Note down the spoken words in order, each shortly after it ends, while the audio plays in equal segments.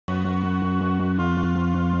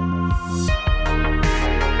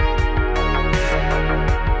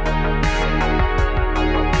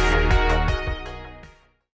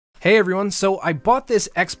Hey everyone, so I bought this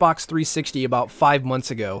Xbox 360 about 5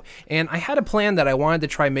 months ago, and I had a plan that I wanted to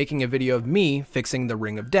try making a video of me fixing the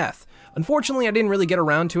Ring of Death. Unfortunately, I didn't really get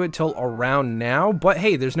around to it till around now, but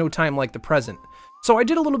hey, there's no time like the present. So I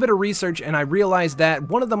did a little bit of research and I realized that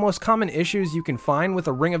one of the most common issues you can find with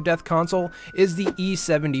a Ring of Death console is the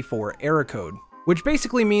E74 error code, which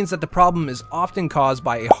basically means that the problem is often caused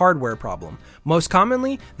by a hardware problem, most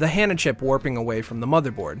commonly the HANA chip warping away from the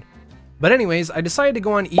motherboard. But anyways, I decided to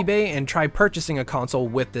go on eBay and try purchasing a console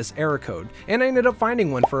with this error code, and I ended up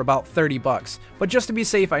finding one for about 30 bucks. But just to be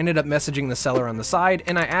safe, I ended up messaging the seller on the side,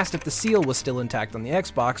 and I asked if the seal was still intact on the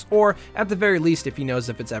Xbox, or at the very least if he knows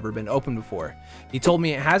if it's ever been opened before. He told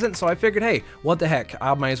me it hasn't, so I figured, hey, what the heck,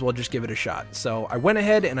 I might as well just give it a shot. So I went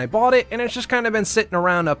ahead and I bought it, and it's just kind of been sitting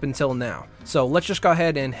around up until now. So let's just go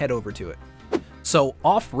ahead and head over to it. So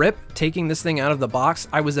off rip, taking this thing out of the box,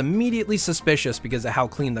 I was immediately suspicious because of how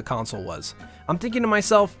clean the console was. I'm thinking to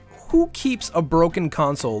myself, who keeps a broken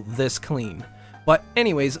console this clean? But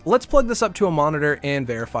anyways, let's plug this up to a monitor and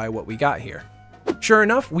verify what we got here. Sure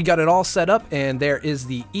enough, we got it all set up, and there is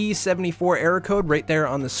the E74 error code right there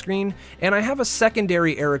on the screen, and I have a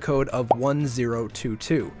secondary error code of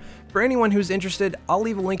 1022. For anyone who's interested, I'll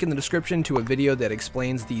leave a link in the description to a video that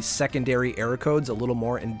explains the secondary error codes a little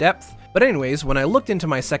more in depth. But anyways, when I looked into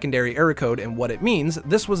my secondary error code and what it means,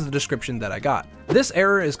 this was the description that I got. This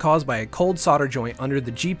error is caused by a cold solder joint under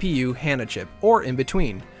the GPU HANA chip, or in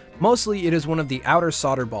between. Mostly it is one of the outer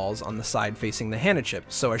solder balls on the side facing the HANA chip,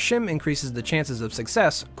 so a shim increases the chances of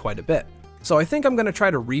success quite a bit. So I think I'm going to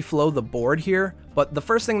try to reflow the board here, but the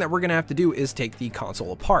first thing that we're going to have to do is take the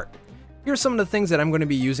console apart. Here's some of the things that I'm going to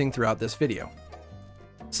be using throughout this video.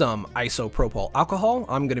 Some isopropyl alcohol,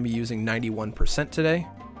 I'm going to be using 91% today.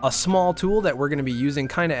 A small tool that we're going to be using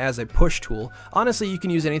kind of as a push tool. Honestly, you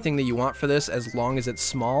can use anything that you want for this as long as it's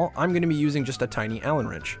small. I'm going to be using just a tiny Allen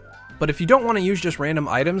wrench. But if you don't want to use just random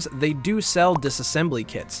items, they do sell disassembly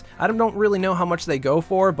kits. I don't really know how much they go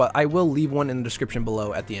for, but I will leave one in the description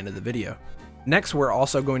below at the end of the video. Next, we're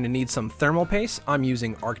also going to need some thermal paste. I'm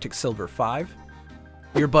using Arctic Silver 5.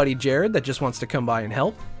 Your buddy Jared that just wants to come by and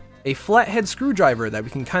help. A flathead screwdriver that we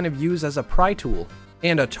can kind of use as a pry tool.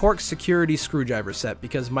 And a Torx security screwdriver set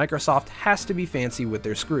because Microsoft has to be fancy with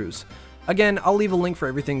their screws. Again, I'll leave a link for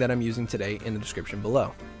everything that I'm using today in the description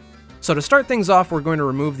below. So to start things off, we're going to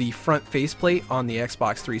remove the front faceplate on the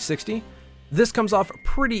Xbox 360. This comes off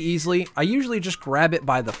pretty easily. I usually just grab it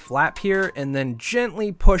by the flap here and then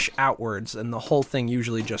gently push outwards, and the whole thing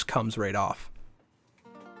usually just comes right off.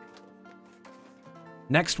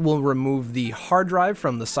 Next, we'll remove the hard drive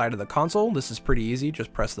from the side of the console. This is pretty easy,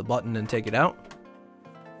 just press the button and take it out.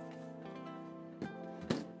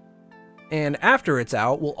 And after it's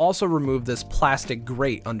out, we'll also remove this plastic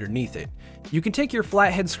grate underneath it. You can take your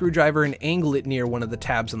flathead screwdriver and angle it near one of the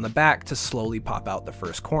tabs on the back to slowly pop out the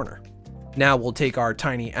first corner. Now we'll take our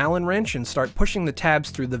tiny Allen wrench and start pushing the tabs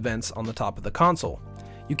through the vents on the top of the console.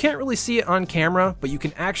 You can't really see it on camera, but you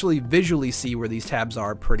can actually visually see where these tabs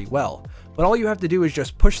are pretty well. But all you have to do is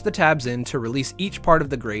just push the tabs in to release each part of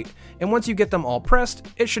the grate, and once you get them all pressed,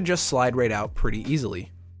 it should just slide right out pretty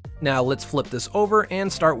easily. Now let's flip this over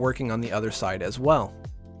and start working on the other side as well.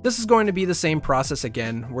 This is going to be the same process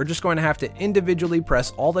again. We're just going to have to individually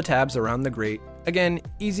press all the tabs around the grate. Again,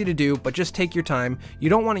 easy to do, but just take your time. You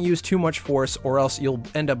don't want to use too much force or else you'll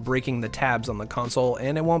end up breaking the tabs on the console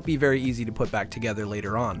and it won't be very easy to put back together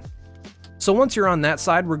later on. So once you're on that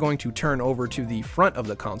side, we're going to turn over to the front of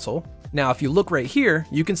the console. Now if you look right here,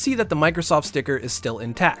 you can see that the Microsoft sticker is still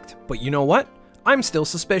intact, but you know what? I'm still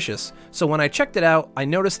suspicious. So when I checked it out, I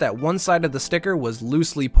noticed that one side of the sticker was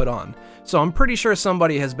loosely put on. So I'm pretty sure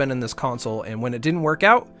somebody has been in this console, and when it didn't work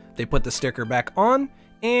out, they put the sticker back on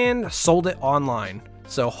and sold it online.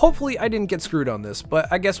 So hopefully I didn't get screwed on this, but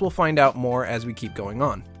I guess we'll find out more as we keep going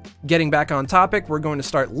on. Getting back on topic, we're going to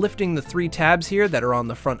start lifting the 3 tabs here that are on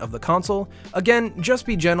the front of the console. Again, just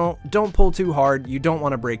be gentle, don't pull too hard, you don't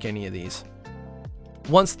want to break any of these.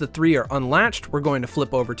 Once the 3 are unlatched, we're going to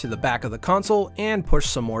flip over to the back of the console and push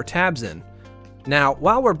some more tabs in. Now,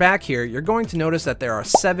 while we're back here, you're going to notice that there are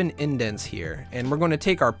 7 indents here, and we're going to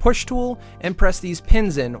take our push tool and press these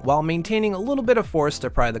pins in while maintaining a little bit of force to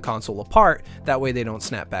pry the console apart, that way they don't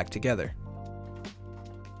snap back together.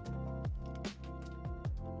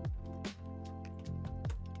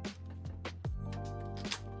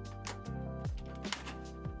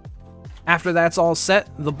 After that's all set,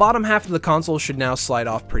 the bottom half of the console should now slide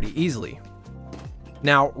off pretty easily.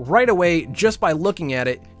 Now, right away, just by looking at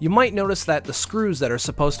it, you might notice that the screws that are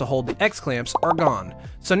supposed to hold the X-clamps are gone.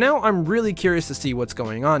 So now I'm really curious to see what's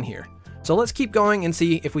going on here. So let's keep going and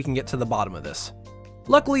see if we can get to the bottom of this.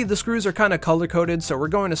 Luckily, the screws are kind of color-coded, so we're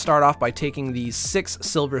going to start off by taking these 6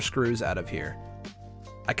 silver screws out of here.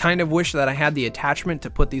 I kind of wish that I had the attachment to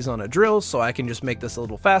put these on a drill so I can just make this a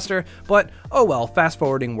little faster, but oh well, fast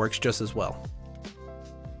forwarding works just as well.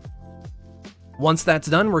 Once that's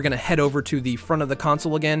done, we're going to head over to the front of the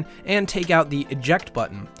console again and take out the eject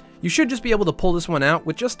button. You should just be able to pull this one out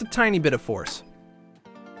with just a tiny bit of force.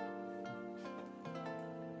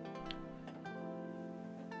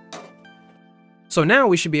 So now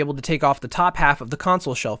we should be able to take off the top half of the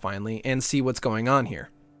console shell finally and see what's going on here.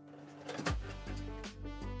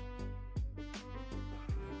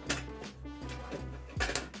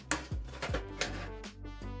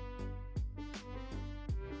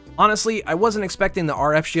 Honestly, I wasn't expecting the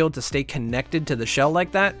RF shield to stay connected to the shell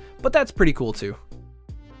like that, but that's pretty cool too.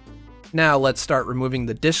 Now let's start removing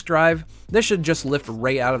the disk drive. This should just lift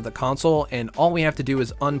right out of the console, and all we have to do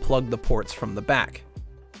is unplug the ports from the back.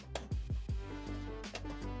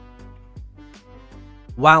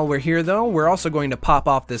 While we're here though, we're also going to pop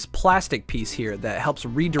off this plastic piece here that helps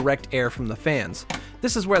redirect air from the fans.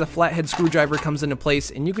 This is where the flathead screwdriver comes into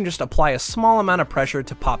place, and you can just apply a small amount of pressure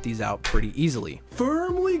to pop these out pretty easily.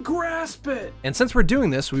 Firmly grasp it! And since we're doing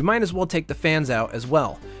this, we might as well take the fans out as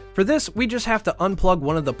well. For this, we just have to unplug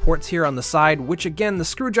one of the ports here on the side, which again, the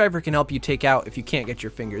screwdriver can help you take out if you can't get your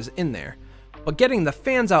fingers in there. But getting the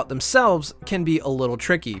fans out themselves can be a little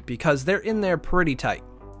tricky because they're in there pretty tight.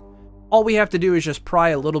 All we have to do is just pry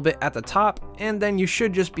a little bit at the top, and then you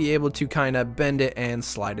should just be able to kind of bend it and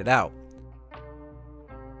slide it out.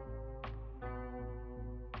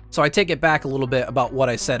 So I take it back a little bit about what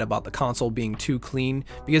I said about the console being too clean,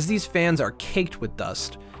 because these fans are caked with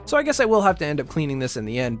dust. So I guess I will have to end up cleaning this in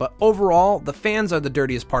the end, but overall, the fans are the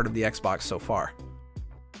dirtiest part of the Xbox so far.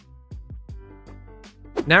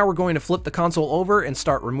 Now we're going to flip the console over and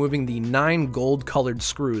start removing the 9 gold colored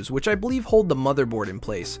screws, which I believe hold the motherboard in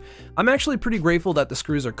place. I'm actually pretty grateful that the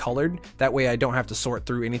screws are colored, that way I don't have to sort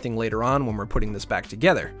through anything later on when we're putting this back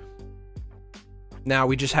together. Now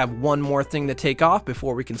we just have one more thing to take off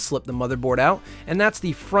before we can slip the motherboard out, and that's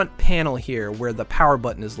the front panel here where the power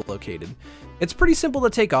button is located. It's pretty simple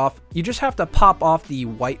to take off. You just have to pop off the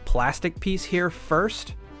white plastic piece here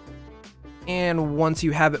first, and once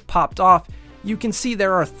you have it popped off, you can see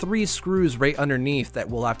there are 3 screws right underneath that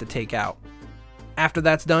we'll have to take out. After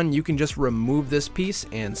that's done, you can just remove this piece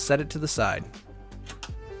and set it to the side.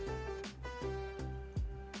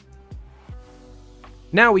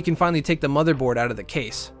 Now we can finally take the motherboard out of the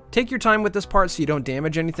case. Take your time with this part so you don't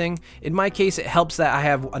damage anything. In my case, it helps that I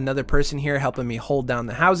have another person here helping me hold down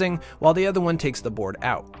the housing while the other one takes the board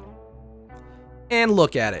out. And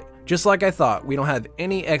look at it. Just like I thought, we don't have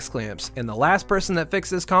any X-clamps, and the last person that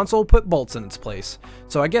fixed this console put bolts in its place.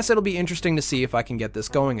 So I guess it'll be interesting to see if I can get this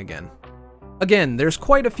going again. Again, there's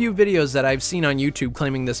quite a few videos that I've seen on YouTube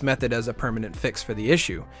claiming this method as a permanent fix for the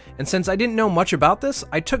issue, and since I didn't know much about this,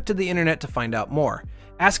 I took to the internet to find out more.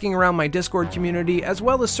 Asking around my Discord community as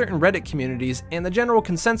well as certain Reddit communities, and the general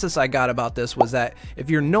consensus I got about this was that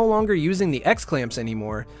if you're no longer using the X-clamps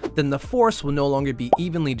anymore, then the force will no longer be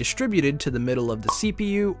evenly distributed to the middle of the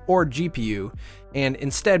CPU or GPU, and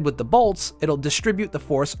instead with the bolts, it'll distribute the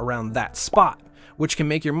force around that spot, which can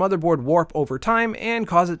make your motherboard warp over time and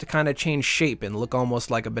cause it to kind of change shape and look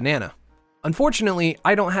almost like a banana. Unfortunately,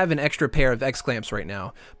 I don't have an extra pair of X-clamps right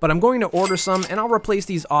now, but I'm going to order some and I'll replace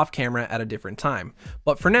these off camera at a different time.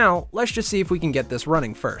 But for now, let's just see if we can get this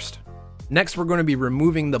running first. Next, we're going to be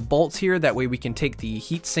removing the bolts here, that way we can take the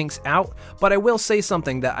heat sinks out, but I will say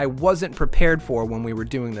something that I wasn't prepared for when we were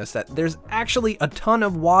doing this, that there's actually a ton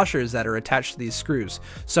of washers that are attached to these screws,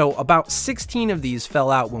 so about 16 of these fell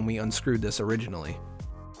out when we unscrewed this originally.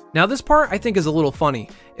 Now this part I think is a little funny.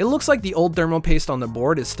 It looks like the old thermal paste on the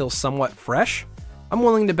board is still somewhat fresh. I'm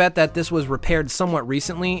willing to bet that this was repaired somewhat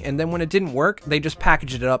recently, and then when it didn't work, they just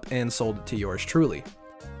packaged it up and sold it to yours truly.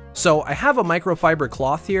 So I have a microfiber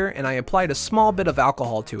cloth here, and I applied a small bit of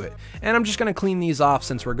alcohol to it, and I'm just going to clean these off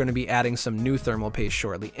since we're going to be adding some new thermal paste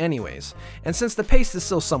shortly anyways. And since the paste is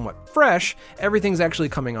still somewhat fresh, everything's actually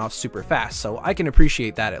coming off super fast, so I can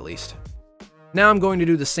appreciate that at least. Now I'm going to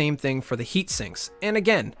do the same thing for the heat sinks, and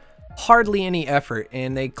again, hardly any effort,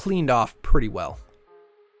 and they cleaned off pretty well.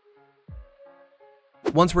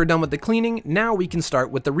 Once we're done with the cleaning, now we can start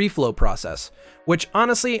with the reflow process, which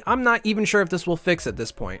honestly, I'm not even sure if this will fix at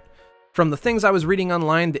this point. From the things I was reading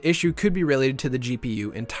online, the issue could be related to the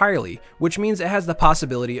GPU entirely, which means it has the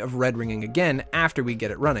possibility of red ringing again after we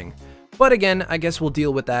get it running. But again, I guess we'll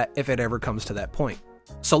deal with that if it ever comes to that point.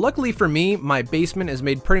 So luckily for me, my basement is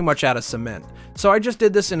made pretty much out of cement, so I just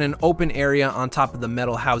did this in an open area on top of the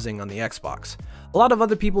metal housing on the Xbox. A lot of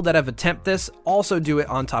other people that have attempted this also do it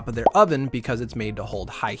on top of their oven because it's made to hold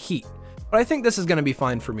high heat, but I think this is going to be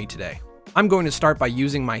fine for me today. I'm going to start by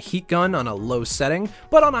using my heat gun on a low setting,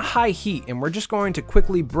 but on a high heat, and we're just going to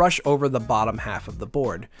quickly brush over the bottom half of the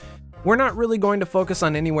board. We're not really going to focus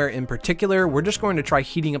on anywhere in particular, we're just going to try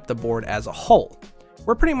heating up the board as a whole.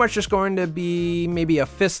 We're pretty much just going to be maybe a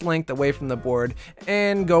fist length away from the board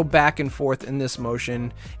and go back and forth in this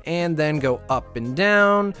motion, and then go up and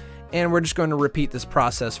down, and we're just going to repeat this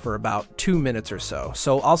process for about 2 minutes or so.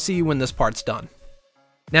 So I'll see you when this part's done.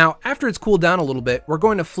 Now, after it's cooled down a little bit, we're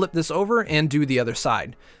going to flip this over and do the other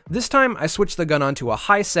side. This time, I switched the gun onto a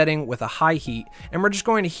high setting with a high heat, and we're just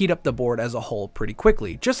going to heat up the board as a whole pretty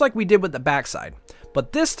quickly, just like we did with the backside.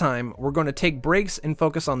 But this time, we're going to take breaks and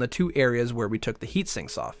focus on the 2 areas where we took the heat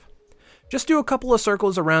sinks off. Just do a couple of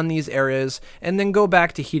circles around these areas and then go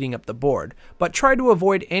back to heating up the board, but try to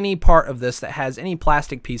avoid any part of this that has any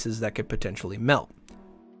plastic pieces that could potentially melt.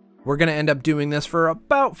 We're going to end up doing this for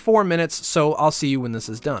about 4 minutes, so I'll see you when this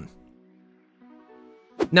is done.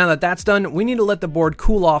 Now that that's done, we need to let the board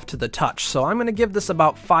cool off to the touch, so I'm going to give this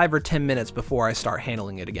about 5 or 10 minutes before I start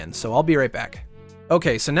handling it again, so I'll be right back.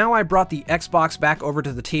 Okay, so now I brought the Xbox back over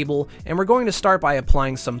to the table, and we're going to start by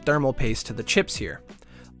applying some thermal paste to the chips here.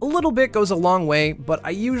 A little bit goes a long way, but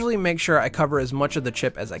I usually make sure I cover as much of the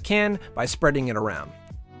chip as I can by spreading it around.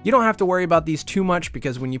 You don't have to worry about these too much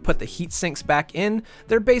because when you put the heat sinks back in,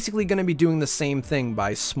 they're basically going to be doing the same thing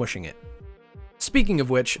by smushing it. Speaking of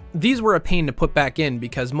which, these were a pain to put back in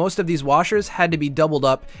because most of these washers had to be doubled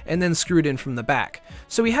up and then screwed in from the back.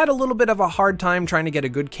 So we had a little bit of a hard time trying to get a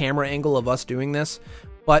good camera angle of us doing this,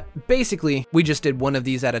 but basically we just did one of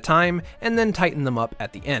these at a time and then tightened them up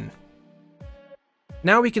at the end.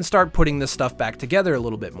 Now we can start putting this stuff back together a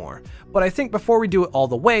little bit more, but I think before we do it all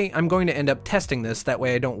the way, I'm going to end up testing this, that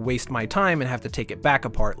way I don't waste my time and have to take it back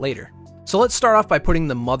apart later. So let's start off by putting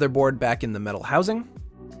the motherboard back in the metal housing.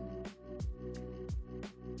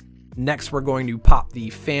 Next, we're going to pop the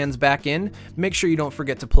fans back in. Make sure you don't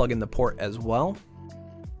forget to plug in the port as well.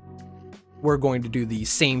 We're going to do the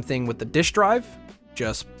same thing with the disk drive.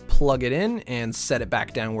 Just plug it in and set it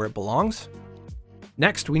back down where it belongs.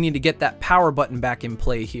 Next, we need to get that power button back in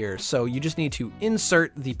play here. So you just need to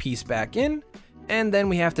insert the piece back in, and then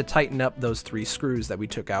we have to tighten up those 3 screws that we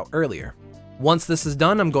took out earlier. Once this is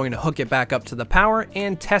done, I'm going to hook it back up to the power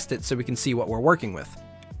and test it so we can see what we're working with.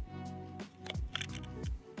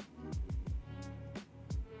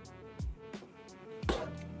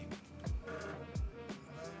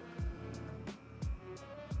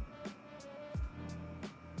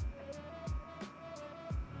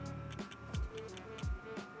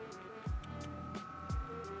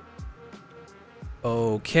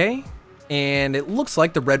 Okay, and it looks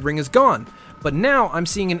like the red ring is gone, but now I'm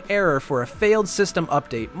seeing an error for a failed system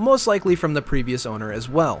update, most likely from the previous owner as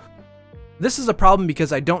well. This is a problem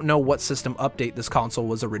because I don't know what system update this console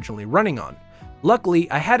was originally running on. Luckily,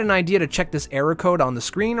 I had an idea to check this error code on the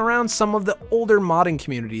screen around some of the older modding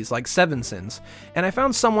communities like 7sins, and I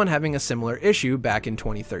found someone having a similar issue back in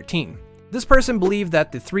 2013. This person believed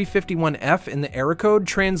that the 351F in the error code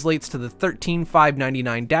translates to the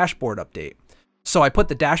 13599 dashboard update. So I put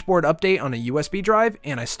the dashboard update on a USB drive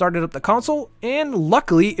and I started up the console, and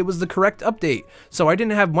luckily it was the correct update, so I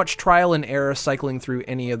didn't have much trial and error cycling through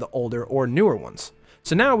any of the older or newer ones.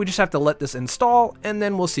 So now we just have to let this install and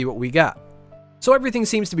then we'll see what we got. So everything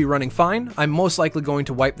seems to be running fine. I'm most likely going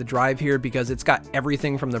to wipe the drive here because it's got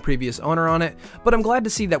everything from the previous owner on it, but I'm glad to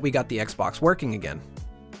see that we got the Xbox working again.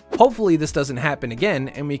 Hopefully this doesn't happen again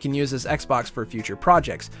and we can use this Xbox for future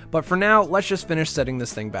projects, but for now, let's just finish setting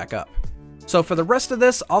this thing back up. So for the rest of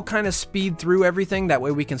this, I'll kind of speed through everything, that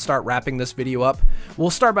way we can start wrapping this video up. We'll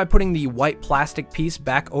start by putting the white plastic piece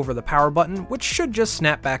back over the power button, which should just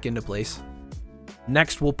snap back into place.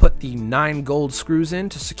 Next, we'll put the 9 gold screws in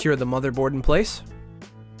to secure the motherboard in place.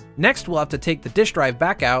 Next, we'll have to take the disk drive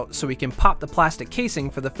back out so we can pop the plastic casing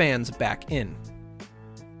for the fans back in.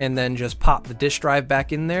 And then just pop the disk drive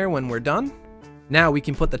back in there when we're done. Now we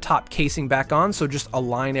can put the top casing back on, so just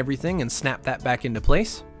align everything and snap that back into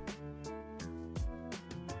place.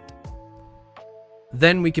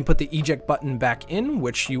 Then we can put the eject button back in,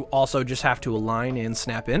 which you also just have to align and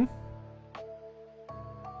snap in.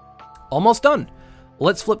 Almost done.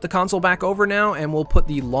 Let's flip the console back over now and we'll put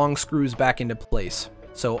the long screws back into place.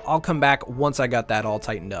 So I'll come back once I got that all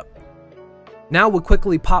tightened up. Now we'll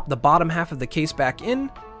quickly pop the bottom half of the case back in.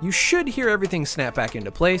 You should hear everything snap back into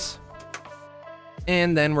place.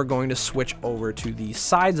 And then we're going to switch over to the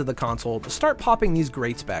sides of the console to start popping these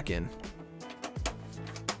grates back in.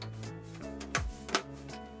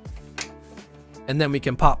 And then we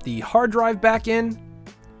can pop the hard drive back in,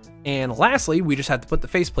 And lastly, we just have to put the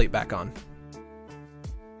faceplate back on.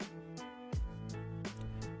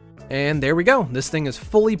 And there we go, this thing is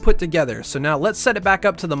fully put together. So now let's set it back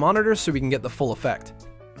up to the monitor so we can get the full effect.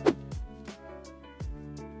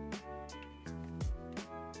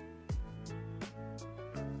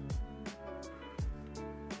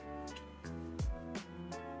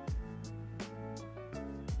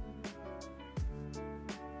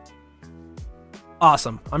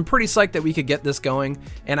 Awesome. I'm pretty psyched that we could get this going,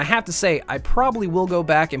 and I have to say, I probably will go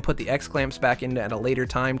back and put the X-clamps back in at a later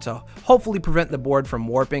time to hopefully prevent the board from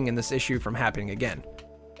warping and this issue from happening again.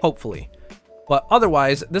 Hopefully. But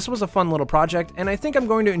otherwise, this was a fun little project, and I think I'm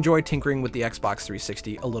going to enjoy tinkering with the Xbox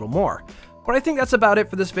 360 a little more. But I think that's about it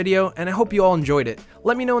for this video, and I hope you all enjoyed it.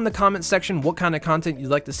 Let me know in the comments section what kind of content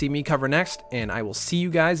you'd like to see me cover next, and I will see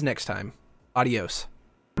you guys next time. Adios.